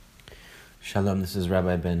Shalom, this is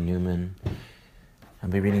Rabbi Ben Newman. I'll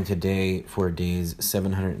be reading today for days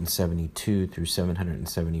 772 through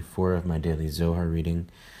 774 of my daily Zohar reading,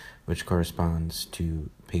 which corresponds to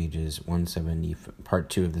pages 170, part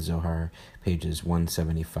 2 of the Zohar, pages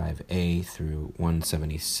 175a through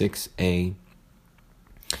 176a.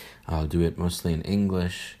 I'll do it mostly in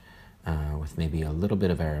English, with maybe a little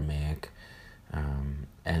bit of Aramaic, and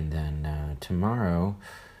then tomorrow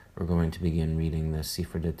we're going to begin reading the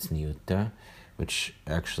Sefer Tzniuta, which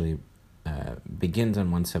actually begins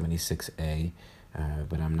on 176a,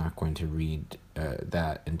 but I'm not going to read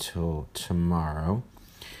that until tomorrow.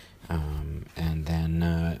 And then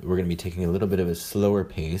we're going to be taking a little bit of a slower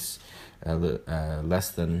pace,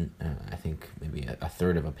 less than, I think, maybe a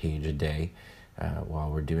third of a page a day,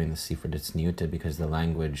 while we're doing the Sefer Tzniuta, because the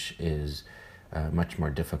language is much more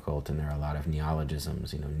difficult, and there are a lot of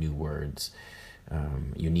neologisms, new words,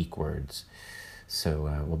 unique words.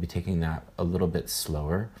 So we'll be taking that a little bit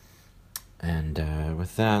slower. And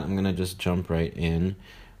with that, I'm going to just jump right in.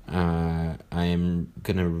 I am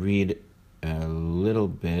going to read a little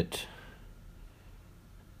bit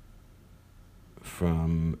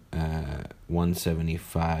from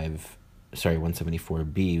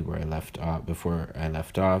 174b, where I left off, before I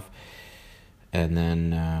left off. And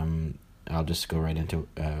then I'll just go right into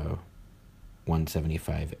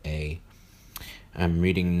 175a. I'm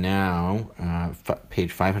reading now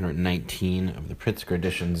page 519 of the Pritzker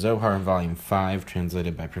edition, Zohar, Volume 5,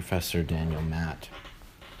 translated by Professor Daniel Matt.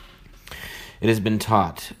 It has been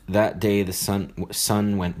taught, that day the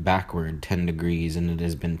sun went backward 10 degrees, and it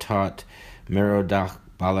has been taught, Merodach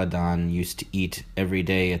Baladan used to eat every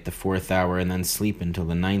day at the 4th hour and then sleep until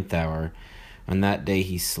the 9th hour. On that day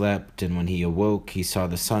he slept, and when he awoke, he saw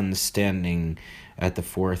the sun standing at the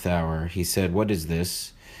 4th hour. He said, "What is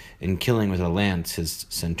this? In killing with a lance, his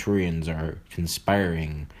centurions are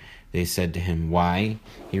conspiring." They said to him, "Why?"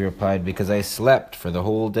 He replied, "Because I slept for the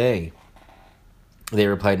whole day." They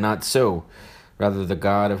replied, "Not so. Rather, the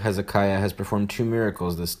God of Hezekiah has performed 2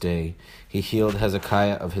 miracles this day. He healed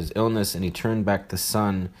Hezekiah of his illness, and he turned back the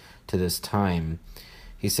sun to this time."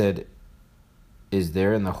 He said, "Is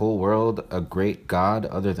there in the whole world a great God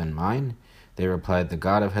other than mine?" They replied, "The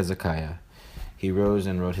God of Hezekiah." He rose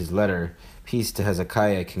and wrote his letter, "Peace to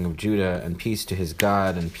Hezekiah, king of Judah, and peace to his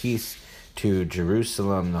God, and peace to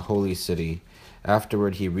Jerusalem, the holy city."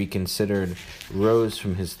 Afterward he reconsidered, rose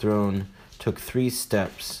from his throne, took 3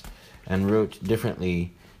 steps, and wrote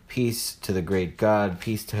differently, "Peace to the great God,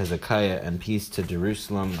 peace to Hezekiah, and peace to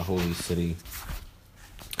Jerusalem, the holy city."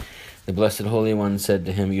 The Blessed Holy One said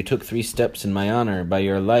to him, "You took 3 steps in my honor. By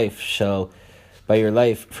your life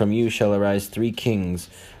from you shall arise 3 kings,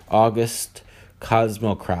 august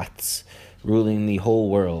cosmocrats, ruling the whole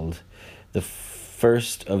world. The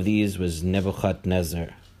first of these was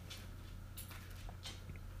Nebuchadnezzar."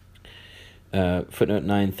 Footnote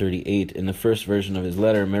 938. In the first version of his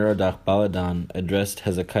letter, Merodach Baladan addressed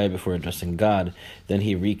Hezekiah before addressing God. Then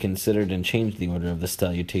he reconsidered and changed the order of the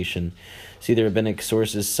salutation. See the rabbinic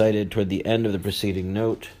sources cited toward the end of the preceding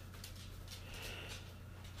note.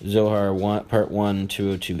 Zohar 1, Part 1,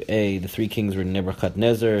 202a. The 3 kings were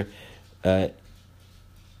Nebuchadnezzar,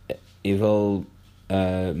 Evil,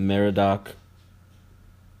 Merodach,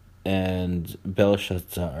 and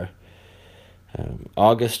Belshazzar.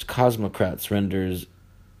 August Cosmocrats renders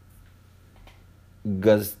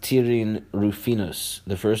Gaztirin Rufinus.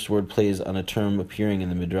 The first word plays on a term appearing in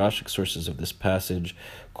the midrashic sources of this passage,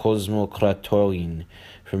 Kosmokratoin,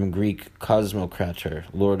 from Greek Cosmocrator,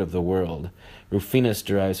 Lord of the World. Rufinus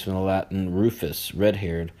derives from the Latin rufus,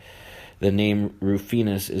 red-haired. The name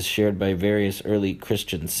Rufinus is shared by various early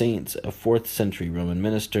Christian saints. A 4th century Roman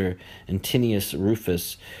minister, Antinius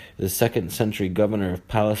Rufus, the 2nd century governor of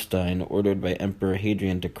Palestine, ordered by Emperor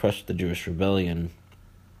Hadrian to crush the Jewish rebellion.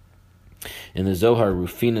 In the Zohar,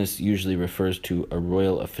 Rufinus usually refers to a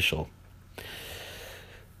royal official.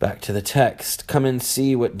 Back to the text. "Come and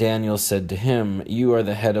see what Daniel said to him. You are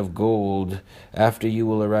the head of gold. After you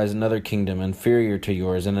will arise another kingdom inferior to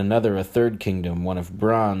yours, and another, a 3rd kingdom, one of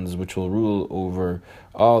bronze, which will rule over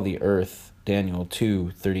all the earth." Daniel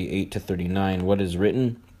 2:38-39. What is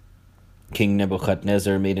written? "King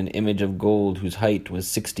Nebuchadnezzar made an image of gold whose height was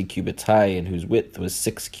 60 cubits high and whose width was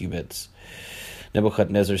 6 cubits.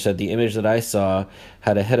 Nebuchadnezzar said, 'The image that I saw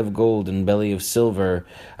had a head of gold and belly of silver.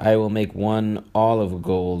 I will make one all of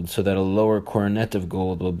gold, so that a lower coronet of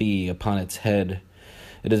gold will be upon its head.'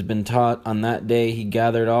 It has been taught, on that day he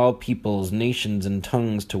gathered all peoples, nations, and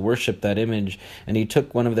tongues to worship that image, and he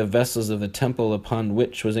took one of the vessels of the temple upon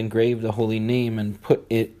which was engraved the holy name and put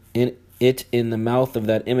it in it in the mouth of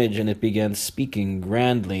that image, and it began speaking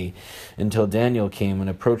grandly, until Daniel came and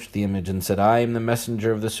approached the image and said, I am the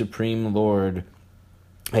messenger of the Supreme Lord.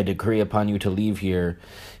 I decree upon you to leave here.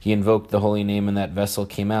 He invoked the holy name, and that vessel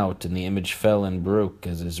came out, and the image fell and broke,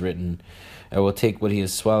 as is written. I will take what he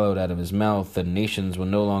has swallowed out of his mouth, and nations will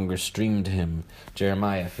no longer stream to him.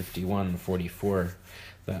 Jeremiah 51:44.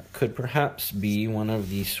 That could perhaps be one of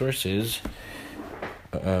the sources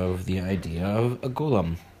of the idea of a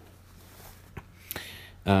golem.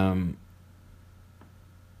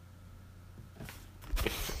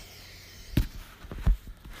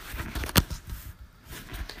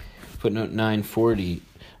 Footnote 940.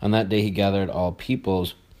 On that day he gathered all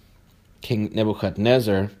peoples. King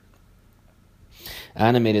Nebuchadnezzar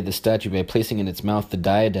animated the statue by placing in its mouth the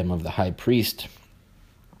diadem of the high priest,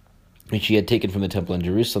 which he had taken from the temple in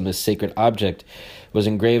Jerusalem. This sacred object was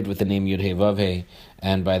engraved with the name Yud-Heh-Vav-Heh,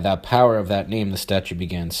 and by the power of that name the statue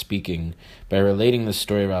began speaking. By relating this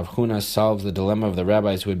story, Rav Huna solves the dilemma of the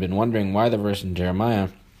rabbis who had been wondering why the verse in Jeremiah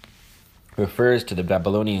refers to the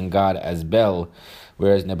Babylonian god as Bel,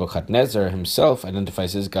 whereas Nebuchadnezzar himself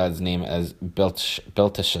identifies his god's name as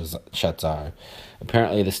Belteshazzar.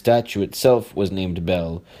 Apparently the statue itself was named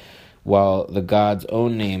Bel, while the god's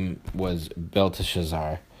own name was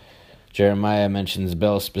Belteshazzar. Jeremiah mentions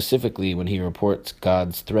Bel specifically when he reports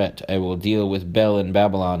God's threat. I will deal with Bel in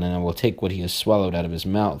Babylon, and I will take what he has swallowed out of his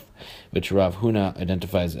mouth, which Rav Huna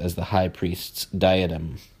identifies as the high priest's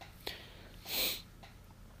diadem.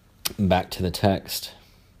 Back to the text.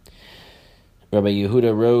 Rabbi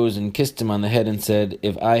Yehuda rose and kissed him on the head and said,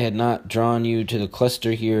 If I had not drawn you to the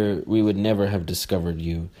cluster here, we would never have discovered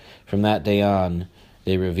you. From that day on,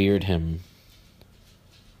 they revered him.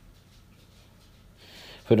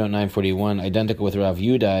 Footnote 941, identical with Rav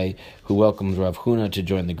Yudai, who welcomed Rav Huna to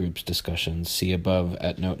join the group's discussions. See above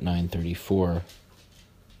at note 934.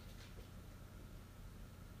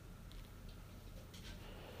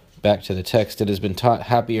 Back to the text. It has been taught,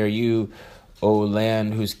 Happy are you, O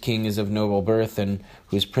land whose king is of noble birth and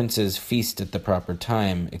whose princes feast at the proper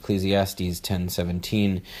time. Ecclesiastes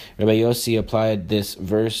 10:17. Rabbi Yossi applied this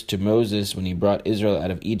verse to Moses when he brought Israel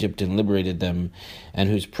out of Egypt and liberated them, and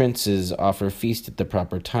whose princes offer feast at the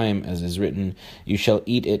proper time, as is written, You shall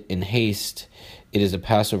eat it in haste. It is a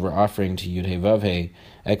Passover offering to Yud-Heh-Vav-Heh.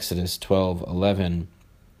 Exodus 12:11.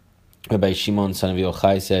 Rabbi Shimon, son of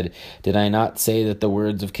Yochai, said, Did I not say that the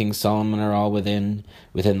words of King Solomon are all within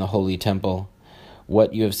the holy temple?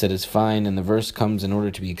 What you have said is fine, and the verse comes in order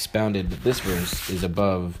to be expounded, but this verse is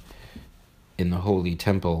above in the holy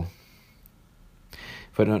temple.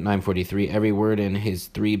 Footnote 943, every word in his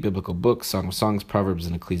three biblical books, Song of Songs, Proverbs,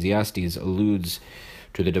 and Ecclesiastes, alludes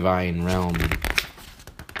to the divine realm.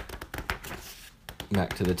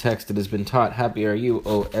 Back to the text. It has been taught, Happy are you,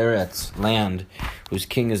 O Eretz, land, whose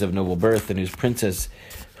king is of noble birth, and whose princes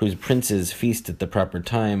feast at the proper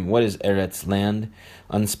time. What is Eretz, land?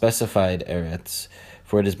 Unspecified Eretz.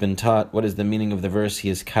 For it has been taught, what is the meaning of the verse, He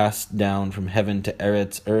is cast down from heaven to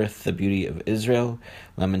Eretz, earth, the beauty of Israel?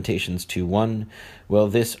 Lamentations 2:1. Well,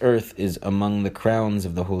 this earth is among the crowns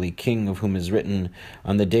of the holy king, of whom is written,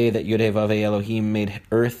 On the day that Yud-Heh-Vav-Heh Elohim made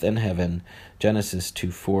earth and heaven. Genesis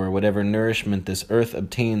 2:4. Whatever nourishment this earth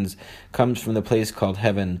obtains comes from the place called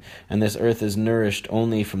heaven, and this earth is nourished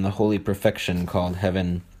only from the holy perfection called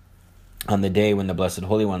heaven. On the day when the Blessed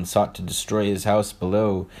Holy One sought to destroy his house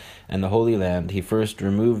below and the Holy Land, he first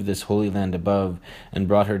removed this Holy Land above and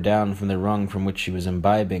brought her down from the rung from which she was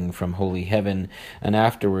imbibing from holy heaven, and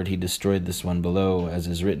afterward he destroyed this one below, as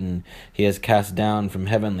is written, He has cast down from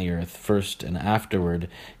heavenly earth first, and afterward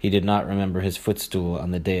he did not remember his footstool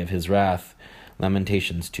on the day of his wrath.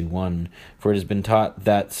 Lamentations 2:1. For it has been taught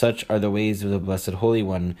that such are the ways of the Blessed Holy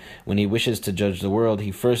One. When he wishes to judge the world, he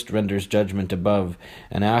first renders judgment above,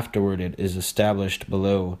 and afterward it is established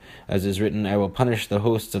below. As is written, I will punish the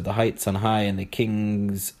hosts of the heights on high, and the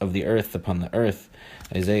kings of the earth upon the earth.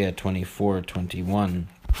 Isaiah 24:21.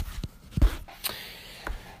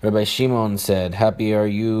 Rabbi Shimon said, Happy are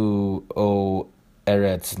you, O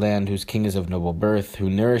Eretz, land whose king is of noble birth, who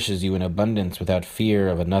nourishes you in abundance without fear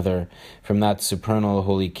of another. From that supernal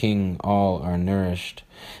holy king all are nourished,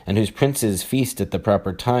 and whose princes feast at the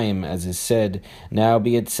proper time, as is said, Now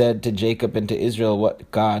be it said to Jacob and to Israel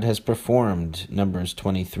what God has performed. Numbers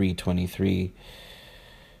 23:23.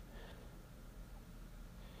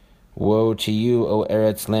 Woe to you, O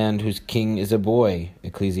Eretz, land whose king is a boy.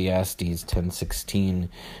 Ecclesiastes 10:16.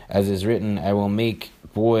 As is written, I will make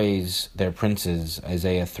boys their princes.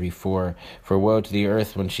 Isaiah 3:4. For woe to the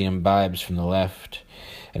earth when she imbibes from the left,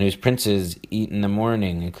 and whose princes eat in the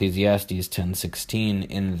morning. Ecclesiastes 10:16.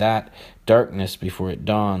 In that darkness before it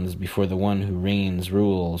dawns, before the one who reigns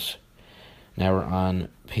rules. Now we're on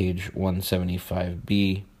page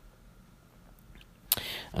 175b.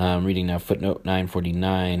 Reading now footnote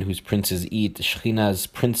 949, whose princes eat, Shekhinah's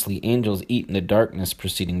princely angels eat in the darkness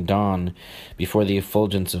preceding dawn, before the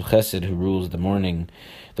effulgence of Chesed who rules the morning.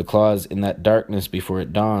 The clause, in that darkness before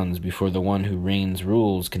it dawns, before the one who reigns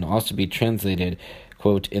rules, can also be translated,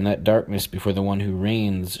 quote, in that darkness before the one who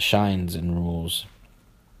reigns, shines, and rules.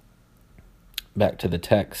 Back to the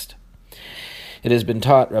text. It has been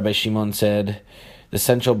taught, Rabbi Shimon said, the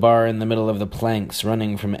central bar in the middle of the planks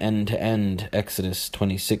running from end to end, Exodus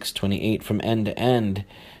 26:28, from end to end.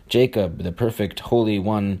 Jacob, the perfect holy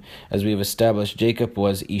one, as we have established, Jacob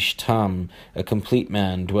was Ishtam, a complete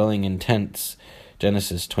man dwelling in tents,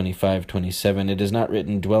 Genesis 25:27. It is not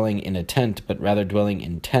written dwelling in a tent, but rather dwelling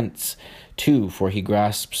in tents, too, for he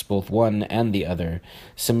grasps both one and the other.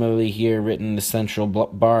 Similarly here written the central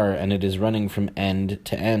bar, and it is running from end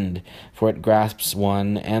to end, for it grasps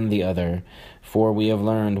one and the other. For we have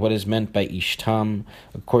learned what is meant by Ishtam,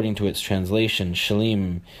 according to its translation,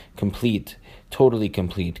 Shalim, complete, totally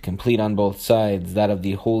complete, complete on both sides, that of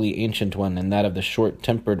the holy ancient one and that of the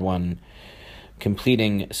short-tempered one,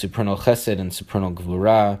 completing supernal chesed and supernal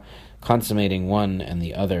gvura, consummating one and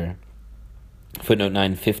the other. Footnote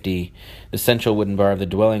 950, the central wooden bar of the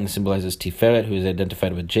dwelling symbolizes Tiferet, who is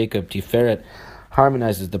identified with Jacob. Tiferet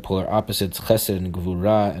harmonizes the polar opposites, chesed and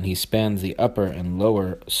gvura, and he spans the upper and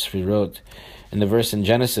lower sfirot. In the verse in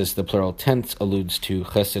Genesis, the plural tense alludes to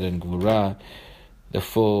chesed and gvura. The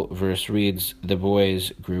full verse reads, the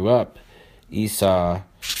boys grew up. Esau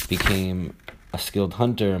became a skilled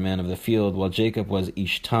hunter, a man of the field, while Jacob was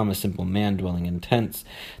Ishtam, a simple man dwelling in tents.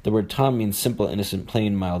 The word tam means simple, innocent,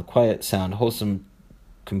 plain, mild, quiet, sound, wholesome,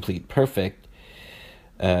 complete, perfect.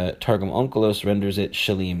 Targum Onkelos renders it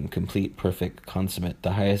shalim, complete, perfect, consummate.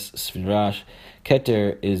 The highest sfirash,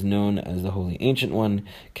 Keter, is known as the Holy Ancient One,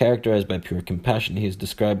 characterized by pure compassion. He is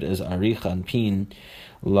described as Arich Anpin,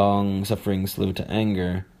 long-suffering, slow to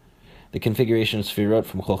anger. The configuration of Sfirot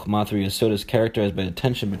from Chokhmah through Yesod is characterized by the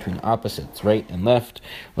tension between opposites, right and left,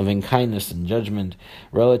 loving kindness and judgment.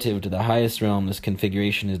 Relative to the highest realm, this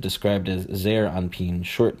configuration is described as Zer Anpin,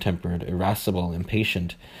 short-tempered, irascible,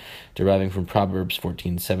 impatient, deriving from Proverbs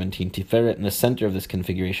 14:17. Tiferet in the center of this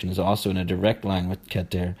configuration is also in a direct line with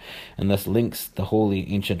Keter, and thus links the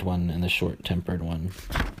holy ancient one and the short-tempered one.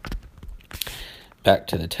 Back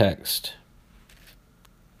to the text.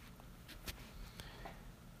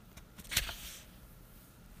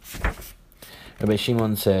 Rabbi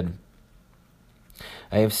Shimon said,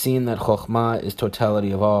 I have seen that Chokhmah is totality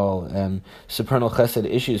of all, and supernal chesed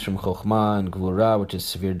issues from Chokhmah, and Gvura, which is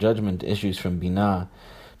severe judgment, issues from Binah.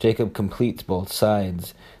 Jacob completes both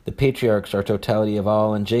sides. The patriarchs are totality of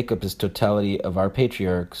all, and Jacob is totality of our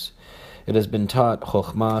patriarchs. It has been taught,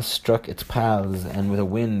 Chokhmah struck its paths, and with a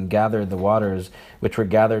wind gathered the waters, which were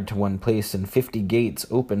gathered to one place, and 50 gates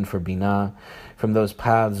opened for Binah. From those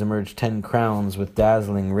paths emerged 10 crowns with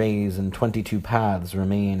dazzling rays, and 22 paths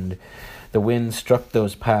remained. The wind struck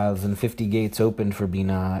those paths, and 50 gates opened for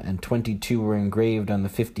Binah, and 22 were engraved on the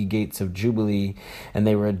 50 gates of Jubilee, and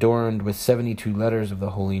they were adorned with 72 letters of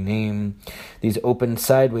the holy name. These opened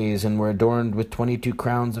sideways, and were adorned with 22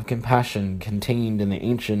 crowns of compassion, contained in the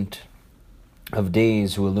Ancient of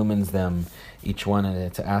Days, who illumines them, each one at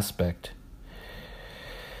its aspect.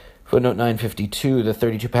 Footnote 952, the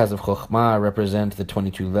 32 paths of Chokhmah represent the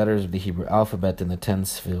 22 letters of the Hebrew alphabet in the 10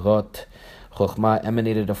 Sfirot. Chokhmah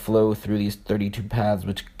emanated a flow through these 32 paths,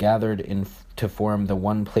 which gathered to form the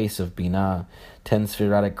one place of Binah. 10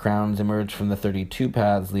 Sphiratic crowns emerged from the 32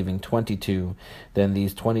 paths, leaving 22. Then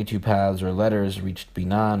these 22 paths or letters reached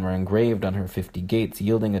Binah and were engraved on her 50 gates,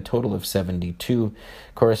 yielding a total of 72,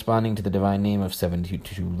 corresponding to the divine name of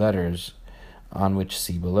 72 letters, on which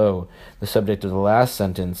see below. The subject of the last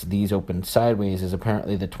sentence, these opened sideways, is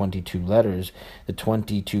apparently the 22 letters. The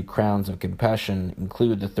 22 crowns of compassion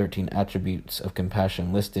include the 13 attributes of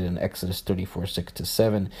compassion listed in Exodus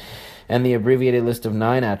 34:6-7, and the abbreviated list of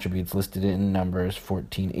 9 attributes listed in Numbers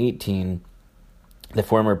 14:18. The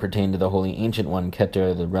former pertain to the Holy Ancient One,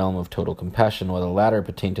 Keter, the realm of total compassion, while the latter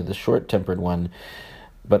pertain to the short-tempered one,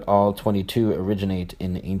 but all 22 originate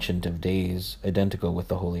in Ancient of Days, identical with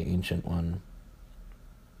the Holy Ancient One.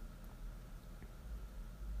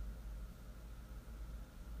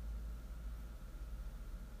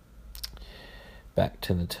 Back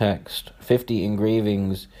to the text. 50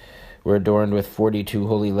 engravings were adorned with 42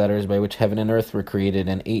 holy letters by which heaven and earth were created,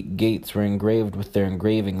 and 8 gates were engraved with their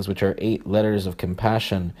engravings, which are 8 letters of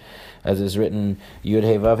compassion, as is written,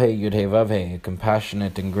 Yud-He-Vav-He, a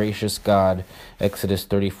compassionate and gracious God, Exodus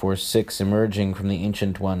 34:6, emerging from the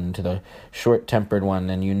Ancient One to the short-tempered one,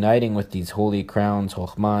 and uniting with these holy crowns,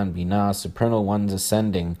 Chokhmah and Binah, supernal ones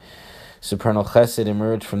ascending. Supernal Chesed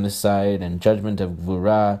emerged from this side, and judgment of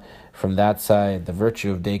Gvurah from that side. The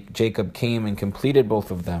virtue of Jacob came and completed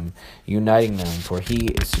both of them, uniting them, for he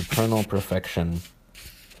is supernal perfection.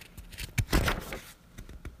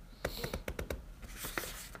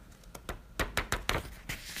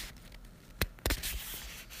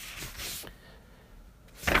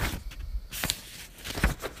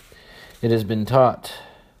 It has been taught,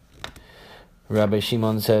 Rabbi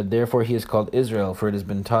Shimon said, therefore he is called Israel, for it has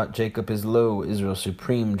been taught, Jacob is low, Israel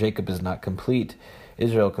supreme, Jacob is not complete,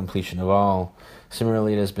 Israel completion of all.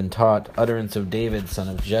 Similarly, it has been taught, utterance of David, son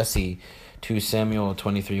of Jesse, 2 Samuel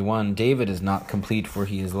 23:1, David is not complete, for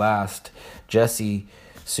he is last, Jesse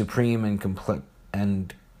supreme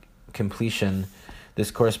and completion. This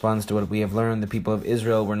corresponds to what we have learned. The people of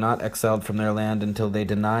Israel were not exiled from their land until they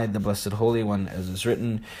denied the Blessed Holy One, as is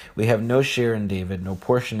written, we have no share in David, no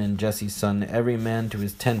portion in Jesse's son, every man to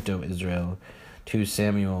his tent, O Israel. 2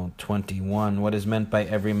 Samuel 21. What is meant by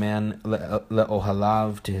every man,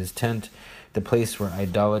 le'ohalav, to his tent, the place where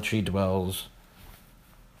idolatry dwells.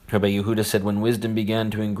 Rabbi Yehuda said, when wisdom began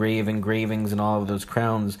to engrave engravings in all of those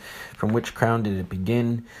crowns, from which crown did it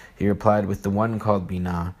begin? He replied, with the one called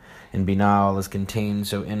Binah. In Binah all is contained,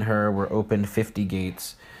 so in her were opened 50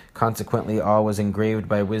 gates. Consequently, all was engraved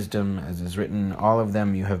by wisdom, as is written, all of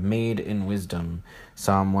them you have made in wisdom.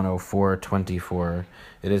 Psalm 104:24.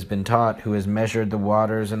 It has been taught, who has measured the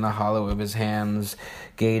waters in the hollow of his hands,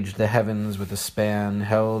 gauged the heavens with a span,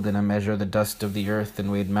 held in a measure the dust of the earth, and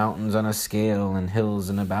weighed mountains on a scale and hills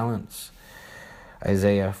in a balance.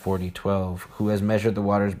 Isaiah 40:12. Who has measured the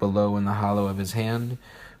waters below in the hollow of his hand?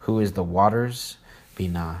 Who is the waters?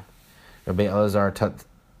 Binah. Rabbi Elazar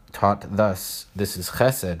taught thus, this is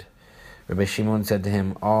chesed. Rabbi Shimon said to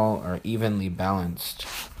him, all are evenly balanced.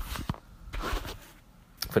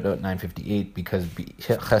 Footnote 958, because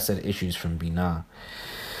chesed issues from Binah.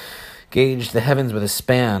 Gauge the heavens with a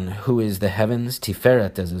span. Who is the heavens?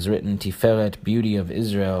 Tiferet, as is written, Tiferet, beauty of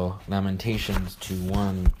Israel. Lamentations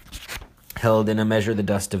 2:1. Held in a measure the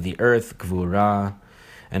dust of the earth, Gvurah,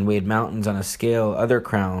 and weighed mountains on a scale, other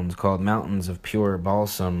crowns called mountains of pure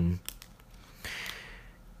balsam.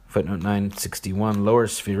 Footnote 961, lower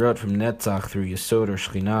Sfirot from Netzach through Yesod or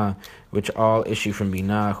Shekhinah, which all issue from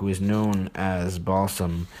Binah, who is known as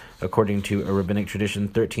balsam. According to a rabbinic tradition,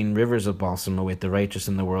 13 rivers of balsam await the righteous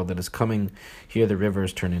in the world that is coming. Here the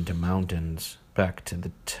rivers turn into mountains. Back to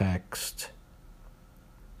the text.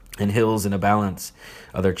 And hills in a balance,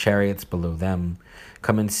 other chariots below them.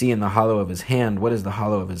 Come and see in the hollow of his hand. What is the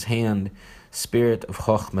hollow of his hand? Spirit of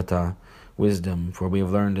Chokhmah, wisdom, for we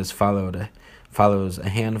have learned as follows a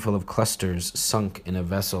handful of clusters sunk in a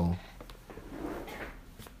vessel.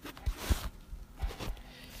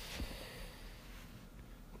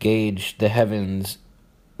 Gauge the heavens,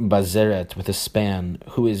 Bazeret, with a span.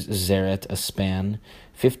 Who is Zeret, a span?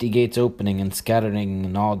 50 gates opening and scattering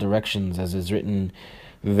in all directions, as is written,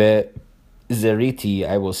 Zeriti,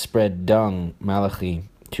 I will spread dung, Malachi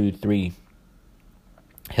 2:3.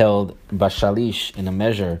 Held Bashalish, in a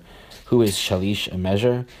measure. Who is Shalish, a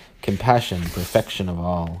measure? Compassion, perfection of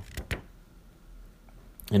all.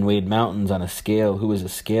 And weighed mountains on a scale. Who is a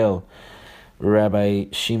scale? Rabbi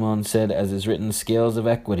Shimon said, as is written, scales of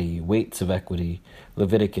equity, weights of equity.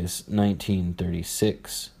 Leviticus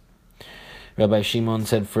 19:36. Rabbi Shimon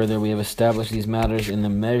said further, we have established these matters in the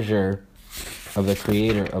measure of the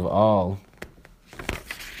Creator of all.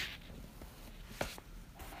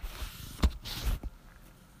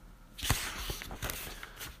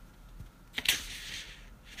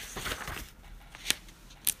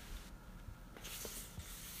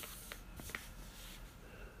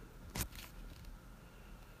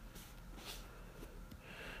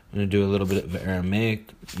 I'm going to do a little bit of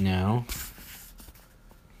Aramaic now.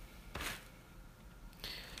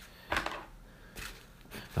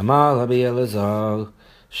 Amar Rabbi Elazar,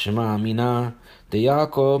 Shema Amina, de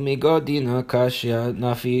Yaakov migodina kashya,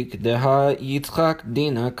 nafik deha Yitzchak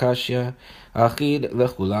dina kashya, achid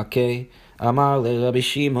lechulake, Amar le Rabbi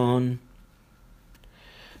Shimon,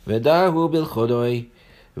 vedahu bilchodoi,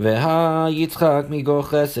 veha Yitzchak migo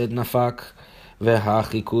chesed nafak,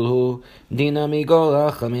 והחיקול הוא דינה מגו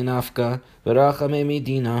רחמי נפקא ורחמי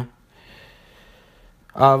מדינה.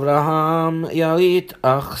 Avraham yalit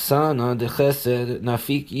achsana de chesed,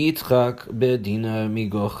 nafik Yitzchak bedina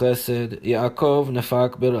migo chesed, Yaakov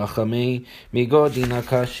nafak berachamei migo dina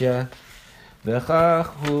kashya, v'chach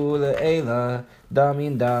hu le'ela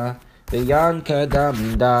daminda, v'yanka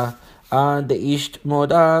daminda, ad deisht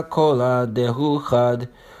moda kola dehu chad,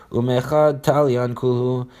 umechad talyan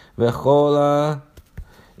kulhu, v'chola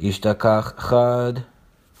ishtakach chad.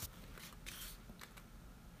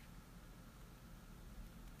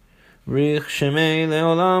 Rich Shemei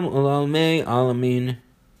Leolam Ulalmei Alamin.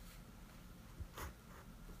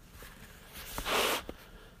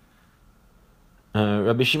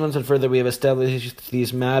 Rabbi Shimon said further, we have established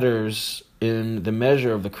these matters in the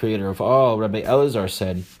measure of the Creator of all. Rabbi Elazar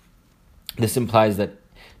said, this implies that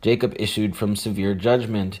Jacob issued from severe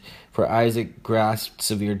judgment, for Isaac grasped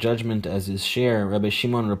severe judgment as his share. Rabbi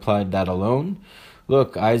Shimon replied, that alone?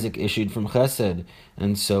 Look, Isaac issued from chesed,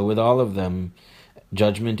 and so with all of them.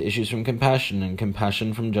 Judgment issues from compassion, and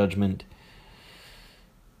compassion from judgment.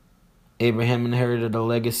 Abraham inherited a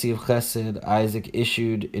legacy of chesed. Isaac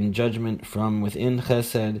issued in judgment from within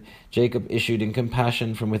chesed. Jacob issued in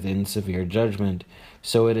compassion from within severe judgment.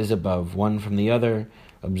 So it is above, one from the other,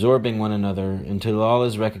 absorbing one another, until all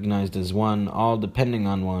is recognized as one, all depending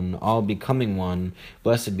on one, all becoming one.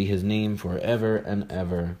 Blessed be his name forever and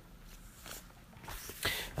ever.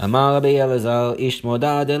 Amar Rabbi Elazar ish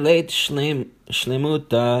moda deleit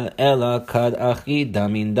shlemuta ela kad achid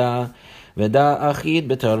daminda veda achid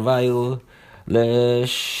betorvayu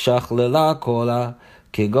leshachlela kola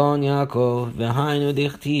kegon Yaakov v'hainu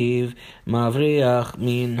dichtiv mavriach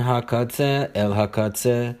min hakatze el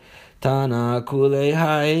hakatze tana kulei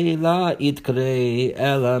hai la itkre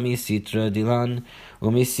ela misitra dilan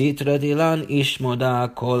umisitra dilan ish moda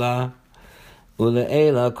kola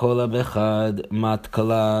Ule'ela kola bechad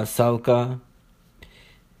matkala salka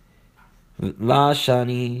la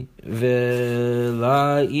shani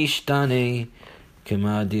vela ishtane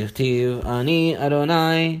kema dirtiv ani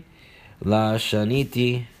Adonai la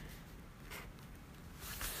shaniti.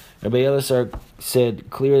 Rabbi Elazar said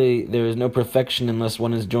clearly there is no perfection unless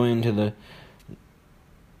one is joined to the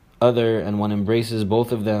other and one embraces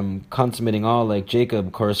both of them, consummating all like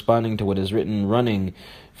Jacob, corresponding to what is written, running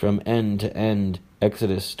from end to end,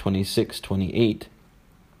 Exodus 26:28.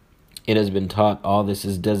 It has been taught all this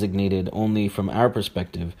is designated only from our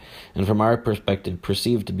perspective, and from our perspective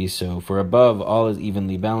perceived to be so, for above all is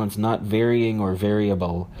evenly balanced, not varying or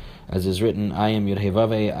variable, as is written, I am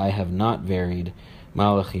Yud-Heh-Vav-Heh, I have not varied.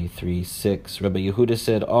 Malachi 3:6. Rabbi Yehuda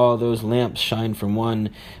said, all those lamps shine from one,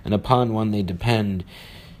 and upon one they depend.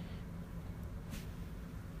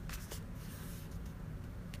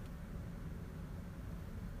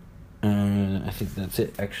 I think that's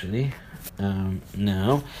it, actually.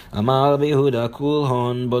 Now, Amar Yehuda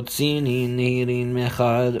kulhon botzinin nirin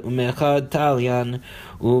mechad umechad talyan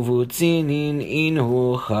uvutzinin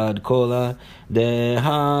inhu chad kola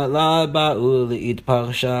deha la ba'ul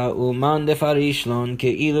itparsha uman defarishlon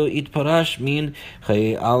keilu itparash min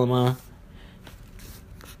chay alma.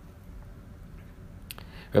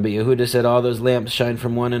 Rabbi Yehuda said, all those lamps shine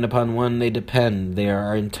from one, and upon one they depend. They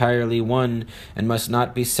are entirely one, and must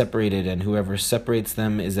not be separated, and whoever separates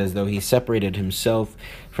them is as though he separated himself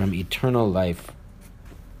from eternal life.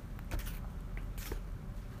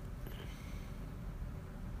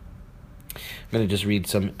 I'm going to just read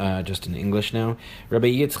some, just in English now. Rabbi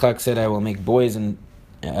Yitzchak said, I will make boys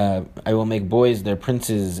their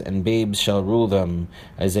princes, and babes shall rule them.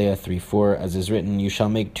 Isaiah 3:4. As is written, you shall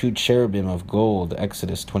make 2 cherubim of gold.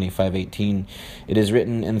 Exodus 25:18. It is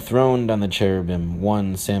written, enthroned on the cherubim.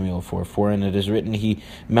 1 Samuel 4:4. And it is written, he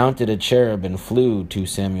mounted a cherub and flew. 2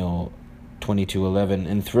 Samuel 22:11.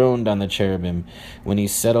 Enthroned on the cherubim. When he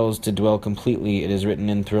settles to dwell completely, it is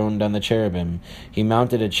written, enthroned on the cherubim. He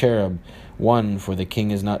mounted a cherub. 1 For the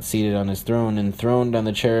king is not seated on his throne. Enthroned on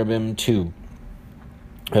the cherubim. 2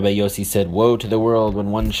 Rabbi Yossi said, woe to the world when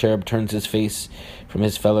one cherub turns his face from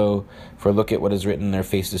his fellow, for look at what is written, their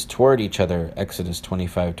faces toward each other. Exodus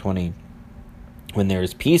 25:20. When there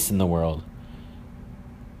is peace in the world.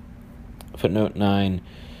 Footnote 9.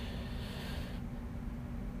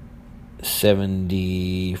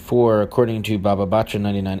 74, according to Baba Batra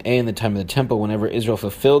 99a, in the time of the temple, whenever Israel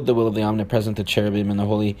fulfilled the will of the omnipresent, the cherubim and the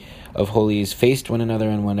Holy of Holies faced one another,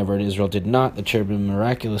 and whenever Israel did not, the cherubim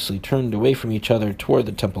miraculously turned away from each other toward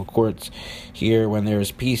the temple courts. Here, when there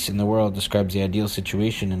is peace in the world, describes the ideal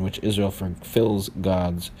situation in which Israel fulfills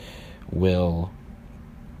God's will.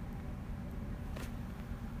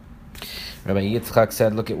 Rabbi Yitzchak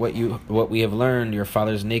said, look at what we have learned, your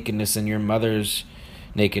father's nakedness and your mother's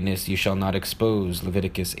Nakedness you shall not expose.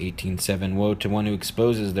 Leviticus 18:7. Woe to one who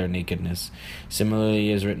exposes their nakedness.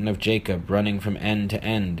 Similarly is written of Jacob, running from end to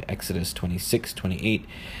end. Exodus 26:28.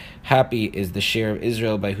 Happy is the share of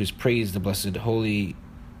Israel by whose praise the Blessed Holy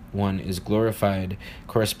One is glorified,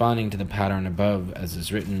 corresponding to the pattern above, as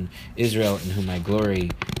is written, Israel in whom I glory.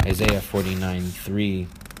 Isaiah 49:3.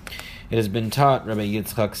 It has been taught, Rabbi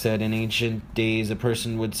Yitzchak said, in ancient days a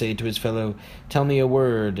person would say to his fellow, tell me a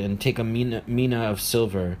word, and take a mina of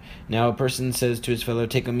silver. Now a person says to his fellow,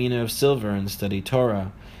 take a mina of silver and study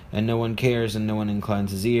Torah. And no one cares and no one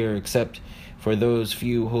inclines his ear, except for those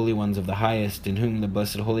few holy ones of the highest, in whom the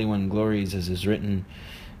Blessed Holy One glories, as is written,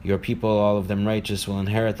 your people, all of them righteous, will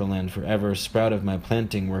inherit the land forever, sprout of my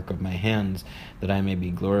planting, work of my hands, that I may be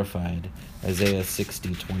glorified. Isaiah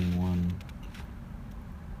 60:21.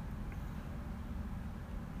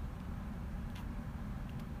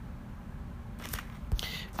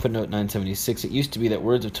 Footnote 976. It used to be that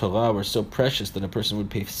words of Torah were so precious that a person would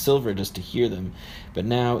pay silver just to hear them. But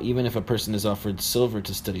now, even if a person is offered silver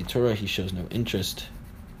to study Torah, he shows no interest.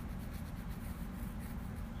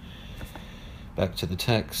 Back to the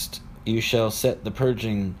text. You shall set the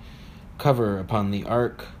purging cover upon the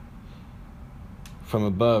ark from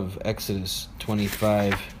above. Exodus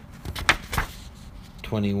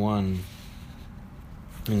 25:21.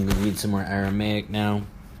 I'm going to read some more Aramaic now.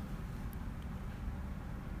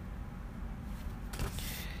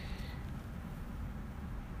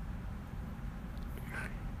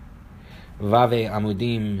 Vave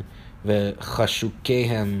amudim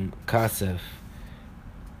vechashukehem kasef.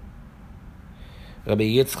 Rabbi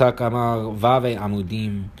Yitzchak amar vave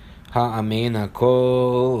amudim ha'amena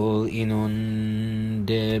kol inun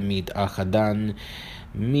de mitachadan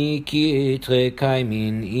mikitre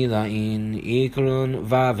kaimin ilain ikrun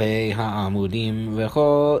vave ha'amudim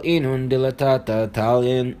vechol inun dilatata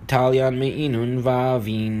talyan meinun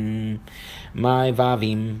vavim my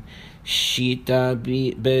vavim Shita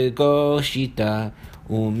bego shita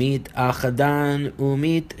umit achadan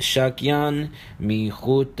umit shakyan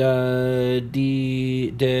michuta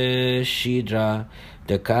de shidra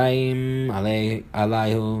dekaim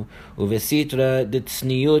alayhu uvesitra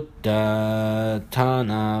ditsniuta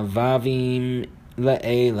tana vavim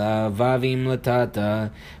le'ela vavim latata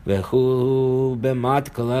vehu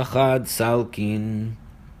bematkal echad salkin.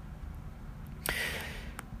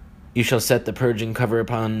 You shall set the purging cover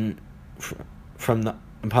upon the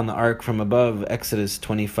ark from above. Exodus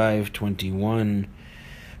 25:21.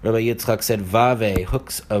 Rabbi Yitzchak said, Vave,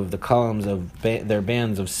 hooks of the columns of their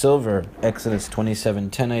bands of silver. Exodus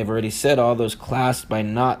 27:10. I have already said all those clasped by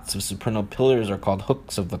knots of supernal pillars are called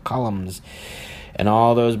hooks of the columns, and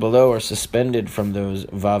all those below are suspended from those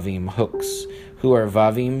Vavim hooks. Who are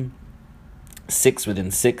Vavim? 6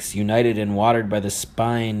 within 6, united and watered by the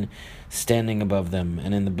spine standing above them.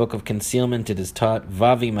 And in the book of concealment it is taught,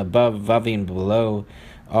 Vavim above, Vavim below,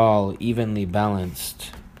 all evenly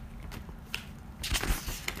balanced.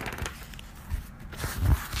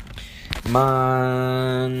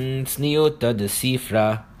 Man tzniuta de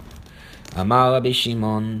sifra, Amar Rabbi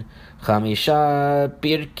Shimon, Chamisha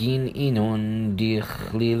pirkin inun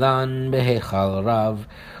dichlilan behechal rav,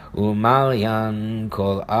 umalyan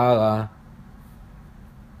kol ala.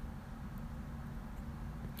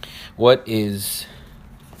 What is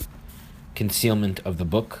concealment of the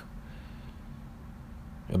book?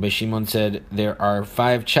 Rabbi Shimon said, there are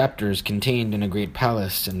 5 chapters contained in a great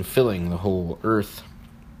palace and filling the whole earth.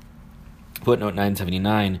 Footnote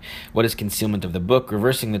 979. What is concealment of the book?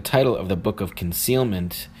 Reversing the title of the book of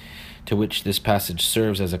concealment, to which this passage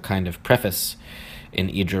serves as a kind of preface. In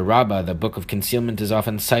Idra Rabbah, the Book of Concealment is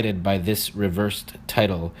often cited by this reversed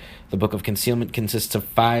title. The Book of Concealment consists of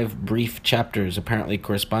 5 brief chapters, apparently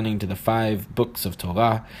corresponding to the 5 books of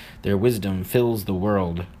Torah. Their wisdom fills the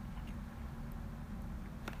world.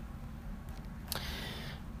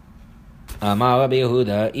 Amar Rabbi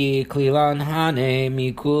Yehuda, iklilan hane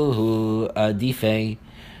mikulhu adife.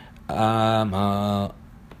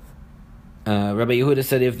 Rabbi Yehuda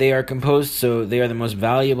said, if they are composed so, they are the most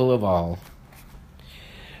valuable of all.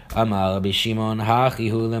 Amar Rabbi Shimon,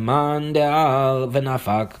 hachihu leman de'al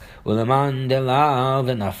v'nafak, uleman de'lal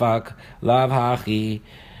v'nafak, lav hachi,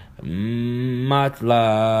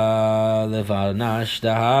 matla leval nash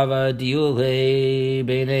dahava diurei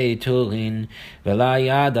b'nei turin, v'la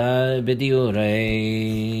yada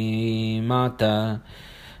b'diurei mata,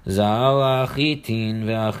 zal achitin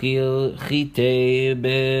v'achil chitei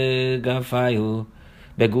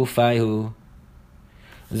begufayhu,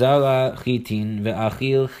 Zara chitin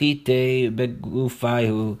ve'achil chitei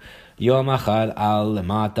begufayhu yom achad al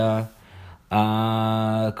lemata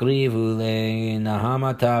akrivu le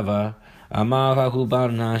nahamatava Amarahu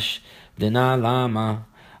Barnash Dina Lama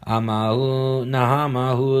Amahu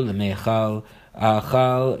Nahamahu Lemechal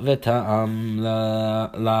Achal Veta'am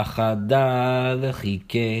Lachada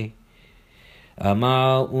Lechike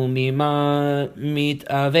Amar Umima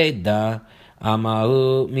Mitaveda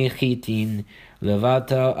Amahu Michitin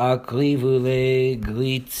Levata Akrivu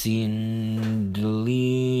Legritzin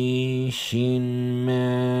Dlishin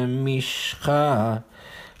Mishcha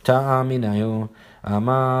Ta'aminayu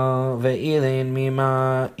Amar Ve'ilin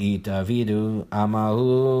Mima Itavidu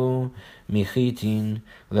Amahu Michitin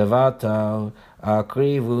Levata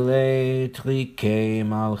Akrivu Letrike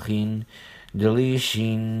Malchin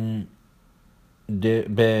Dlishin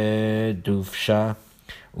Bedufsha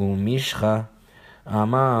Umishcha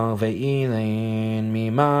Amar ve'ilin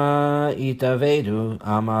mima itavedu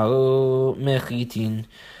amaru mechitin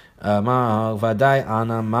Amar vadai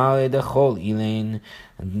ana mare dechol ilin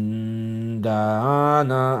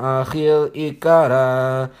da'ana achil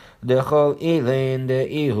ikara dechol ilin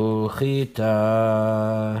de'ihu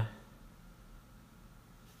chita.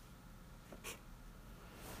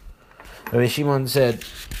 Rabbi Shimon said,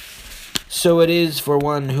 so it is for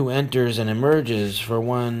one who enters and emerges, for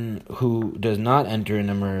one who does not enter and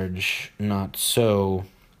emerge, not so.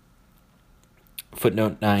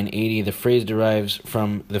 Footnote 980, the phrase derives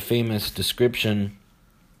from the famous description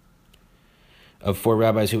of 4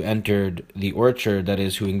 rabbis who entered the orchard, that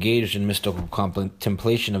is, who engaged in mystical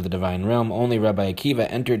contemplation of the divine realm. Only Rabbi Akiva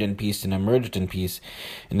entered in peace and emerged in peace.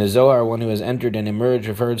 In the Zohar, one who has entered and emerged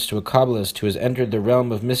refers to a Kabbalist who has entered the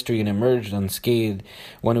realm of mystery and emerged unscathed,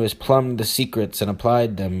 one who has plumbed the secrets and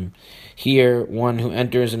applied them. Here, one who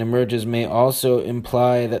enters and emerges may also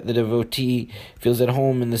imply that the devotee feels at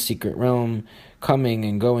home in the secret realm, coming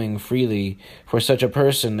and going freely. For such a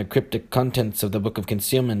person, the cryptic contents of the Book of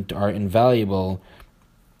Concealment are invaluable,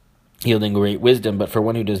 yielding great wisdom. But for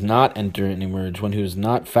one who does not enter and emerge, one who has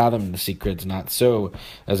not fathomed the secrets, not so,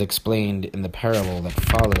 as explained in the parable that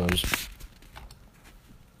follows.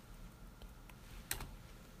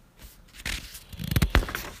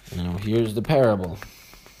 Now, here's the parable.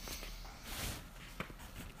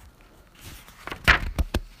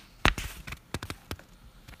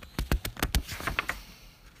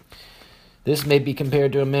 This may be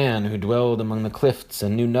compared to a man who dwelled among the cliffs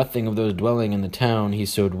and knew nothing of those dwelling in the town. He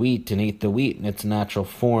sowed wheat and ate the wheat in its natural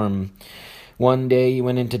form. One day he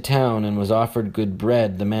went into town and was offered good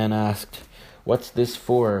bread. The man asked, "What's this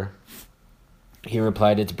for?" He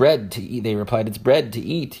replied, "It's bread to eat." They replied, "It's bread to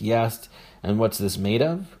eat." He asked, "And what's this made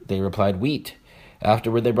of?" They replied, "Wheat."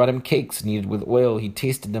 Afterward they brought him cakes kneaded with oil. He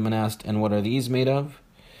tasted them and asked, "And what are these made of?"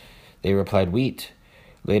 They replied, "Wheat."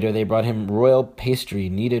 Later they brought him royal pastry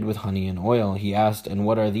kneaded with honey and oil. He asked, "And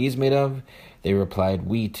what are these made of?" They replied,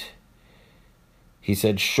 "Wheat." He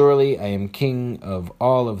said, "Surely I am king of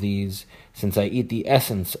all of these, since I eat the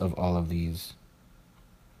essence of all of these."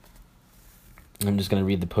 I'm just going to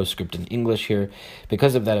read the postscript in English here.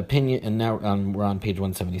 Because of that opinion, and now we're on page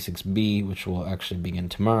 176b, which will actually begin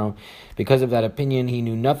tomorrow. Because of that opinion, he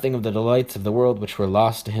knew nothing of the delights of the world which were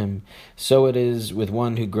lost to him. So it is with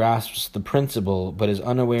one who grasps the principle, but is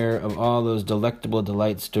unaware of all those delectable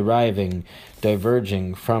delights diverging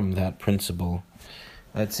from that principle.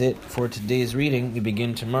 That's it for today's reading. We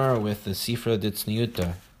begin tomorrow with the Sifra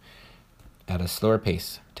Ditzniuta at a slower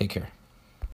pace. Take care.